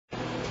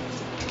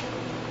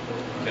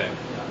Okay,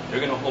 you're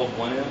going to hold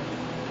one end,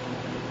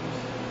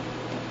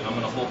 and I'm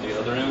going to hold the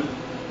other end.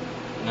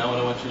 Now what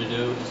I want you to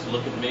do is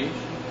look at me,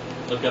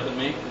 look up at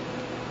me,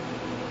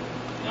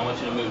 and I want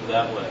you to move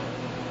that way.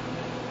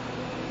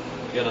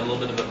 You got a little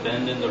bit of a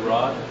bend in the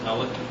rod. Now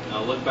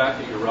look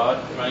back at your rod.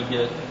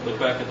 Look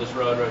back at this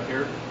rod right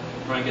here.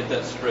 Try and get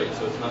that straight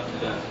so it's not too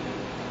bent.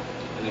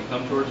 And then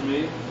come towards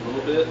me a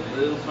little bit, a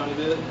little tiny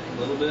bit, a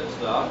little bit.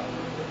 Stop.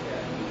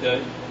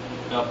 Okay.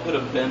 Now put a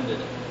bend in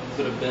it.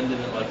 Put a bend in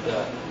it like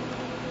that.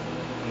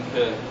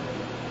 Okay.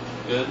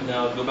 Good.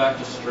 Now go back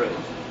to straight.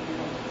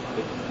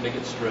 Make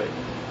it straight.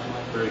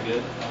 Very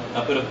good.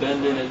 Now put a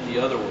bend in it the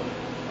other way.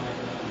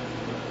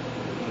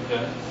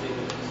 Okay.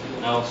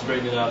 Now I'll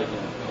straighten it out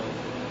again.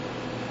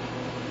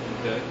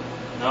 Okay.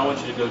 Now I want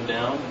you to go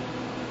down.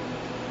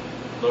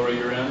 Lower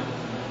your end.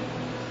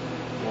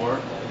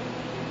 More.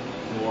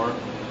 More.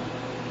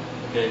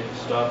 Okay.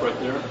 Stop right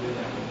there.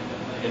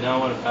 Okay. Now I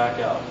want to back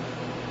out.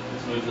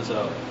 Smooth this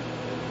out.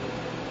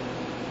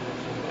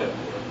 Okay.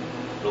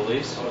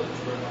 Release.